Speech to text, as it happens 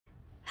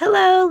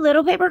Hello,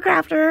 Little Paper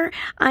Crafter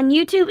on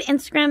YouTube,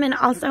 Instagram, and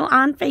also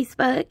on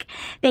Facebook.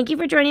 Thank you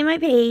for joining my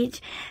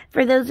page.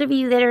 For those of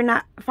you that are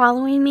not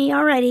following me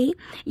already,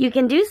 you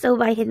can do so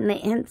by hitting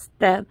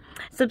the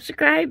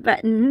subscribe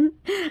button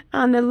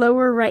on the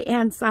lower right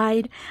hand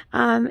side.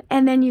 And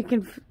then you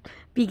can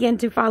begin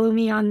to follow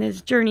me on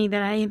this journey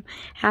that I am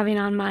having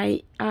on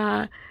my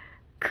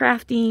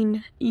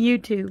crafting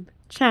YouTube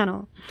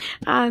channel.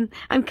 I'm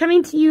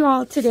coming to you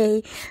all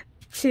today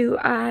to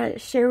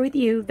share with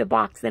you the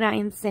box that I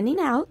am sending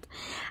out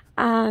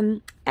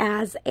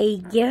as a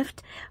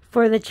gift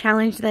for the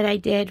challenge that I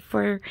did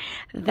for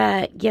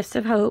the Gifts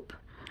of Hope.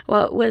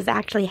 Well, it was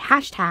actually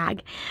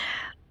hashtag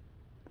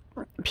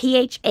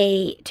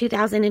PHA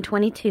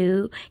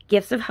 2022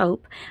 Gifts of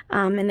Hope,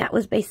 and that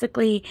was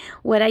basically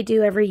what I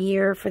do every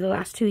year for the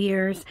last 2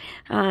 years,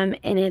 and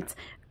it's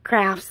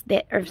crafts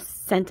that are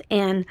sent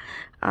in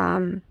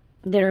that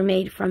are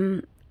made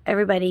from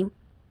everybody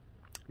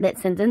that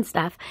sends in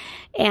stuff,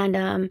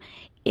 and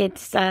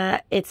it's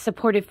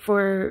supported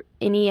for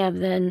any of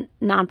the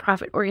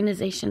nonprofit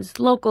organizations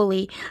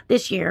locally.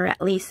 This year,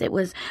 at least, it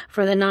was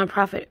for the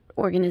nonprofit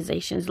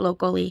organizations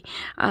locally,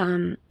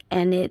 and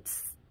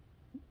it's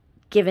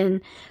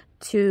given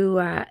to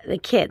the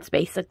kids,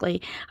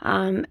 basically.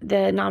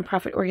 The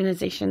nonprofit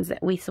organizations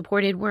that we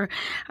supported were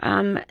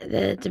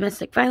the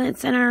Domestic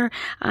Violence Center,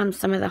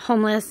 some of the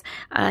homeless,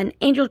 an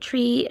Angel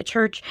Tree, a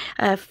church,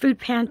 a food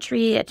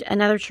pantry,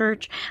 another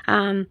church.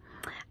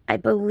 I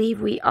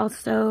believe we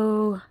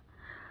also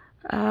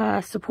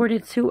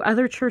supported 2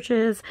 other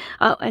churches.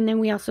 Oh, and then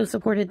we also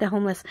supported the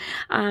homeless.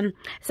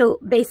 So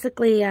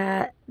basically,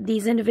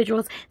 these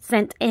individuals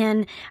sent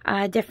in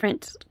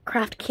different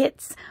craft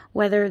kits,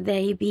 whether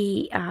they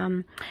be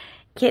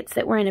kits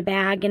that were in a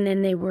bag and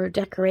then they were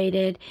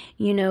decorated,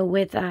 you know,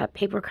 with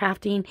paper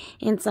crafting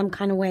in some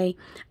kind of way.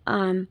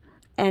 And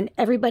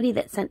everybody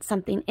that sent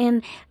something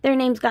in, their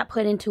names got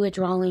put into a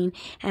drawing.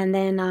 And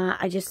then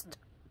I just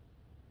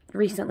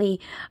recently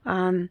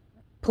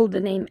pulled the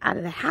name out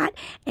of the hat,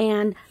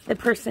 and the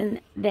person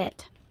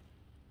that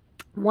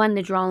won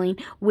the drawing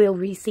will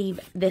receive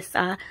this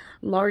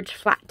large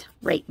flat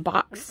rate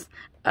box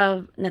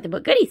of nothing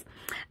but goodies.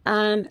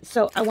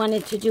 So I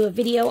wanted to do a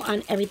video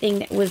on everything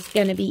that was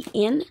going to be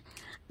in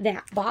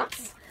that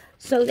box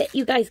so that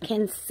you guys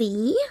can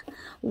see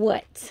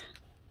what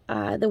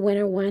the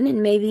winner won,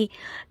 and maybe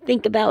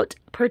think about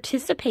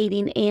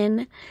participating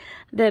in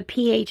the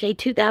PHA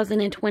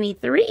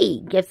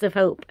 2023 Gifts of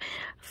Hope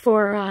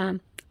for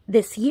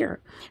this year,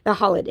 the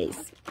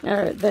holidays,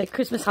 or the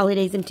Christmas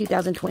holidays in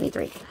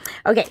 2023.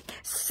 Okay,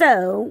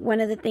 so one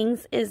of the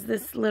things is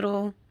this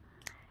little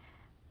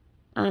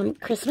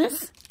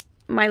Christmas,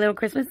 My Little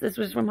Christmas. This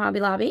was from Hobby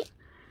Lobby.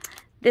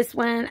 This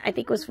one, I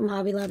think, was from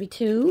Hobby Lobby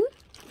too.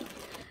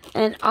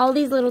 And all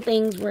these little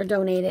things were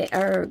donated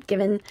or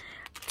given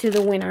to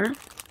the winner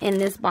in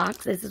this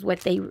box. This is what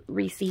they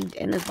received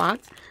in this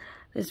box.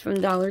 This is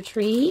from Dollar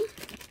Tree.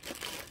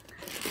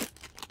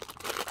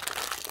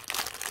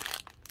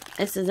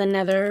 This is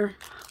another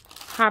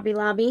Hobby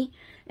Lobby.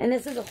 And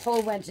this is a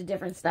whole bunch of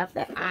different stuff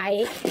that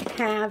I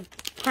have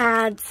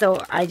had, so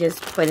I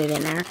just put it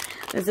in there.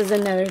 This is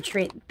another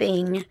treat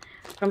thing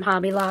from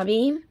Hobby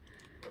Lobby.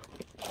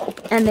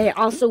 And they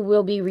also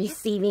will be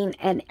receiving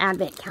an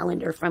advent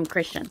calendar from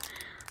Christian.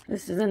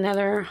 This is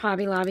another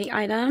Hobby Lobby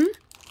item.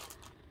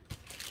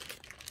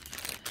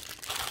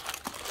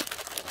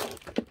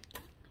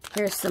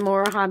 Here's some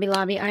more Hobby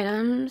Lobby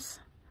items.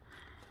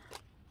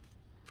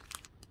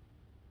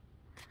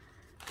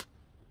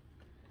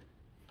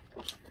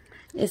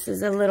 This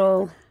is a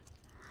little,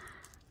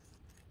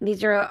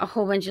 these are a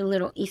whole bunch of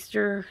little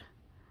Easter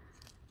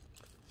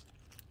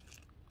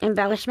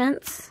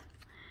embellishments.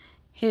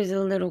 Here's a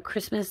little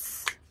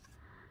Christmas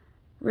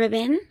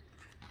ribbon.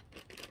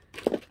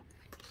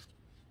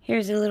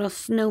 Here's a little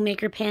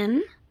snowmaker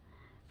pen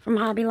from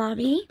Hobby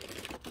Lobby.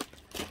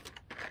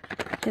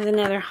 Here's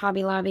another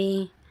Hobby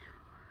Lobby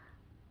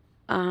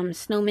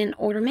snowman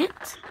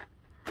ornament.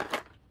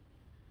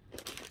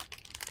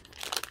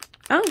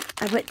 Oh,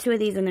 I put 2 of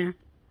these in there.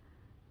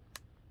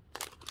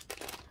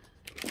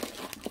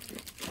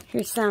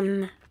 Here's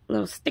some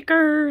little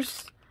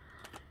stickers.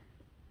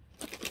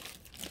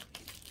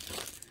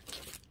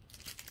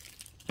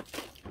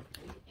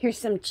 Here's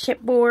some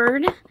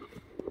chipboard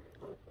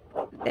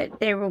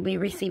that they will be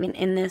receiving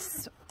in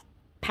this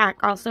pack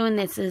also. And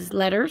this is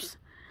letters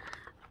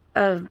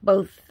of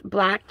both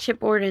black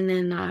chipboard and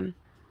then,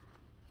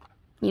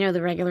 you know,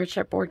 the regular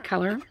chipboard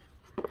color.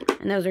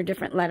 And those are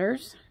different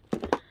letters.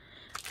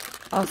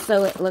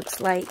 Also, it looks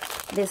like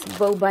this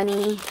Bow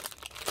Bunny.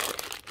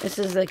 This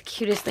is the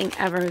cutest thing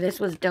ever. This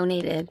was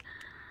donated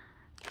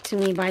to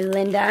me by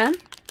Linda.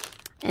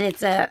 And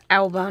it's an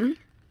album.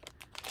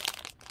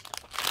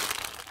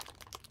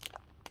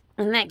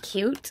 Isn't that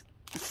cute?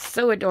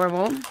 So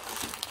adorable.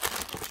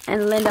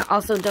 And Linda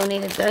also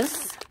donated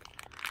this.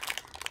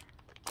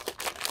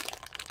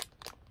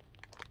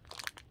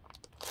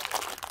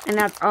 And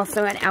that's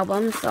also an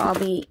album. So I'll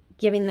be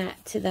giving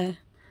that to the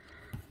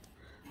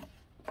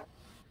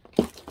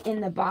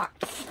in the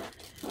box.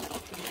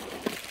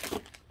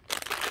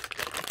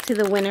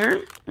 to the winner.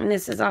 And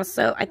this is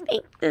also, I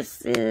think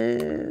this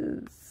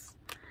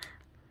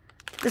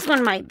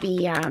one might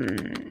be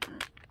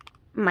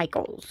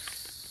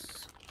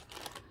Michael's.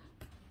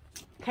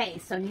 Okay,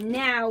 so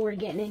now we're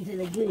getting into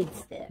the good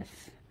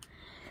stuff.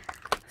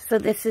 So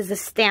this is a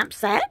stamp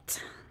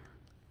set.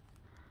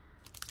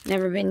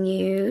 Never been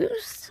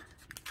used.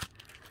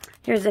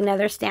 Here's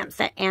another stamp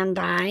set and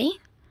die.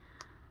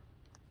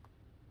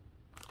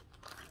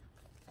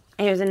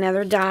 Here's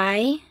another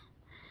die.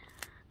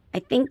 I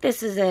think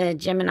this is a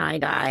Gemini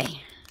die,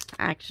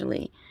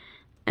 actually.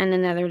 And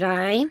another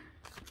die.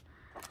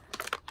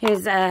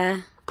 Here's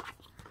a,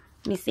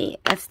 let me see,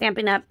 a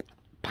Stampin' Up!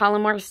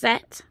 Polymer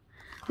set.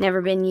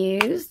 Never been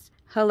used.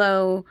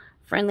 Hello,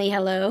 friendly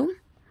hello.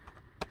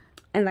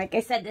 And like I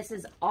said, this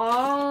is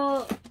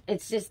all,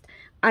 it's just,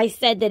 I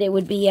said that it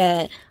would be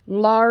a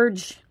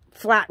large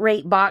flat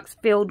rate box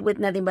filled with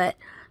nothing but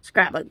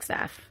scrapbook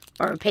stuff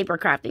or paper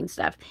crafting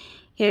stuff.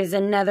 Here's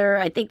another,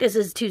 I think this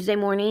is Tuesday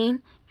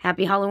morning.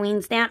 Happy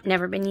Halloween stamp,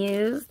 never been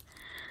used.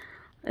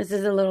 This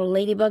is a little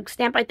ladybug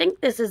stamp. I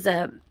think this is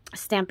a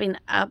Stampin'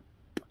 Up!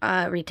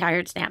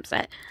 Retired stamp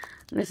set.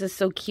 This is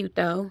so cute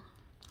though.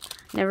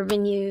 Never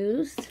been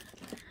used.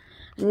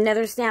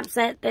 Another stamp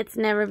set that's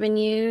never been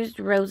used.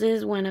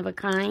 Roses, one of a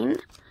kind.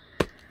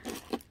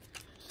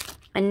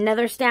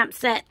 Another stamp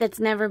set that's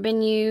never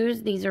been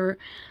used. These are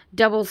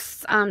double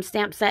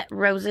stamp set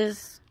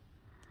roses.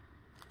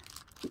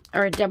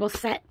 Or a double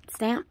set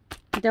stamp.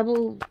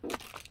 Double,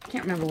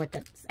 can't remember what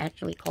that's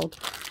actually called.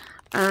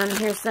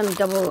 Here's some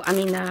Dollar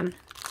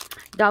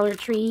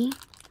Tree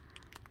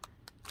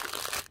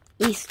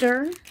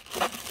Easter.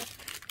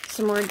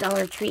 Some more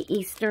Dollar Tree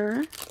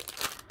Easter.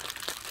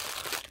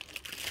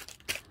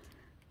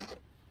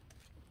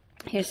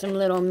 Here's some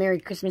little Merry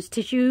Christmas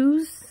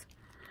tissues.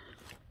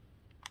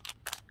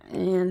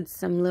 And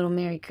some little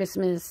Merry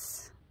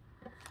Christmas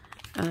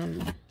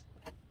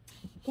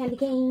candy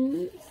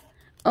canes.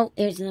 Oh,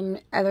 here's some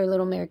other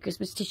little Merry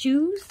Christmas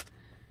tissues.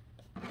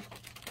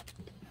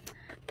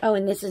 Oh,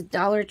 and this is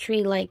Dollar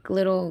Tree, like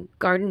little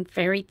garden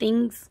fairy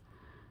things.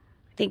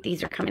 I think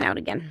these are coming out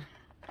again.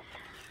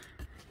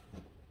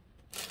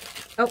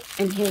 Oh,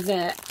 and here's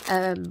a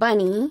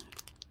bunny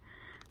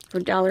for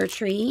Dollar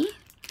Tree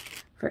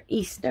for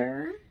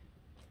Easter.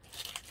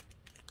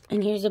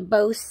 And here's a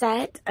bow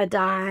set, a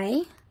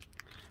die.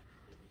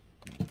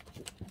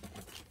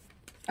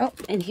 Oh,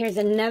 and here's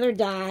another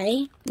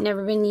die,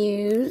 never been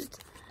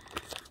used.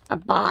 A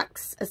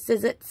box, a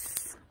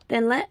Sizzix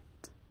Thinlet,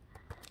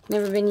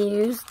 never been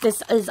used.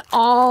 This is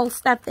all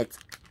stuff that's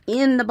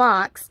in the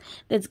box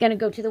that's going to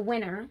go to the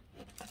winner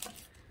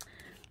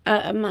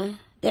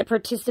that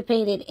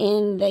participated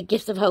in the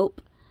Gifts of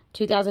Hope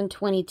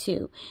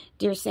 2022.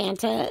 Dear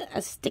Santa,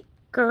 a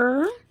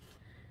sticker.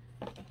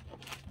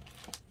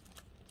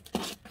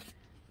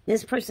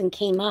 This person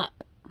came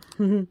up.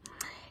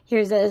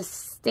 Here's a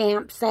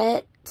stamp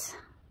set.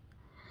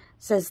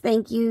 Says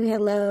thank you,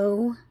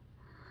 hello,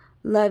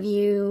 love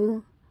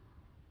you,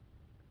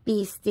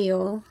 be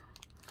still.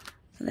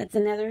 So that's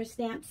another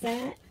stamp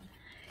set.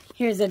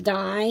 Here's a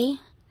die,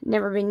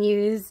 never been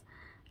used.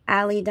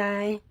 Alley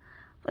die.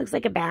 Looks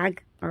like a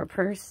bag or a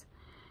purse.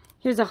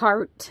 Here's a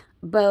heart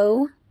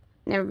bow,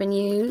 never been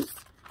used.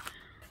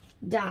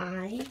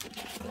 Die.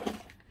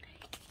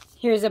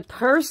 Here's a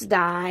purse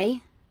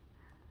die,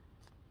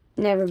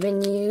 never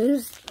been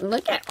used.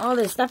 Look at all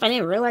this stuff. I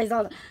didn't realize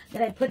that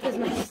I put this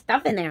much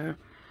stuff in there.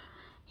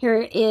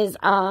 Here is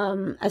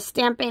a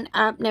Stampin'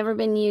 Up! Never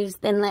been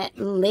used Thinlet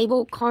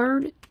label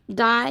card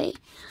die.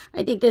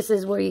 I think this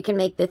is where you can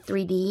make the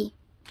 3D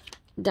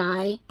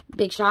die.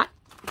 Big Shot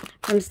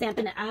from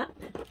Stampin' Up!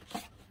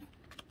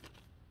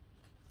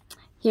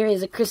 Here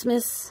is a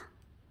Christmas.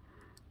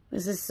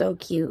 This is so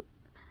cute.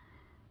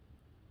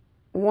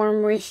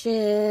 Warm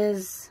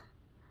wishes.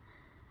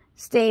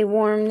 Stay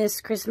warm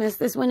this Christmas.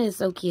 This one is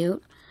so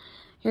cute.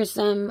 Here's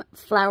some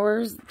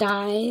flowers,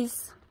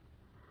 dies.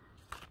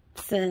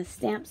 It's a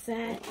stamp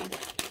set.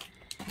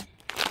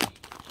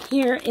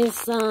 Here is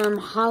some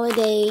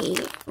holiday,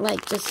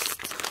 like just,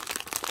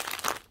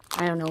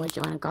 I don't know what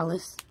you want to call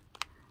this.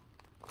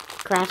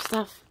 Craft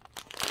stuff.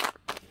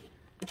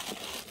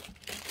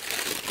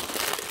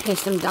 Here's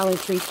some Dollar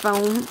Tree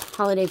foam,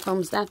 holiday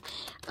foam stuff.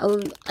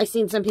 I've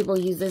seen some people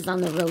use this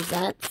on the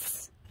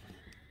rosettes.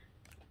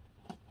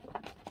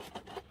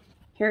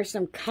 Here are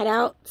some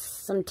cutouts,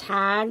 some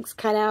tags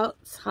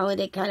cutouts,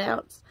 holiday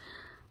cutouts,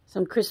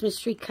 some Christmas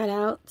tree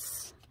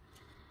cutouts,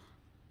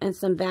 and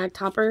some bag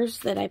toppers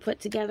that I put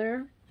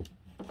together.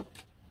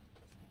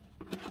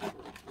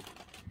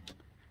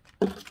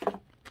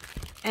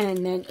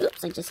 And then,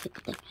 oops, I just hit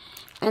the thing.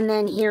 And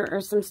then here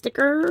are some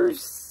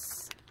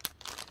stickers.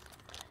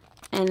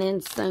 And then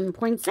some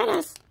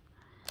poinsettias.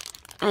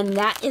 And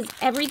that is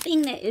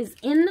everything that is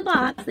in the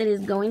box that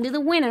is going to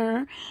the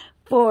winner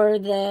for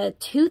the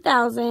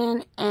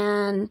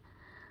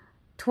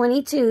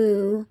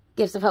 2022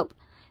 Gifts of Hope.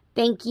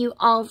 Thank you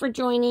all for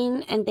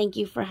joining, and thank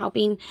you for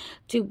helping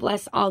to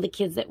bless all the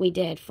kids that we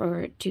did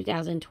for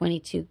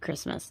 2022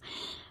 Christmas.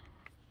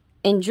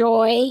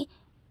 Enjoy,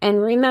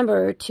 And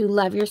remember to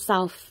love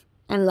yourself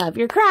and love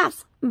your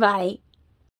crafts. Bye.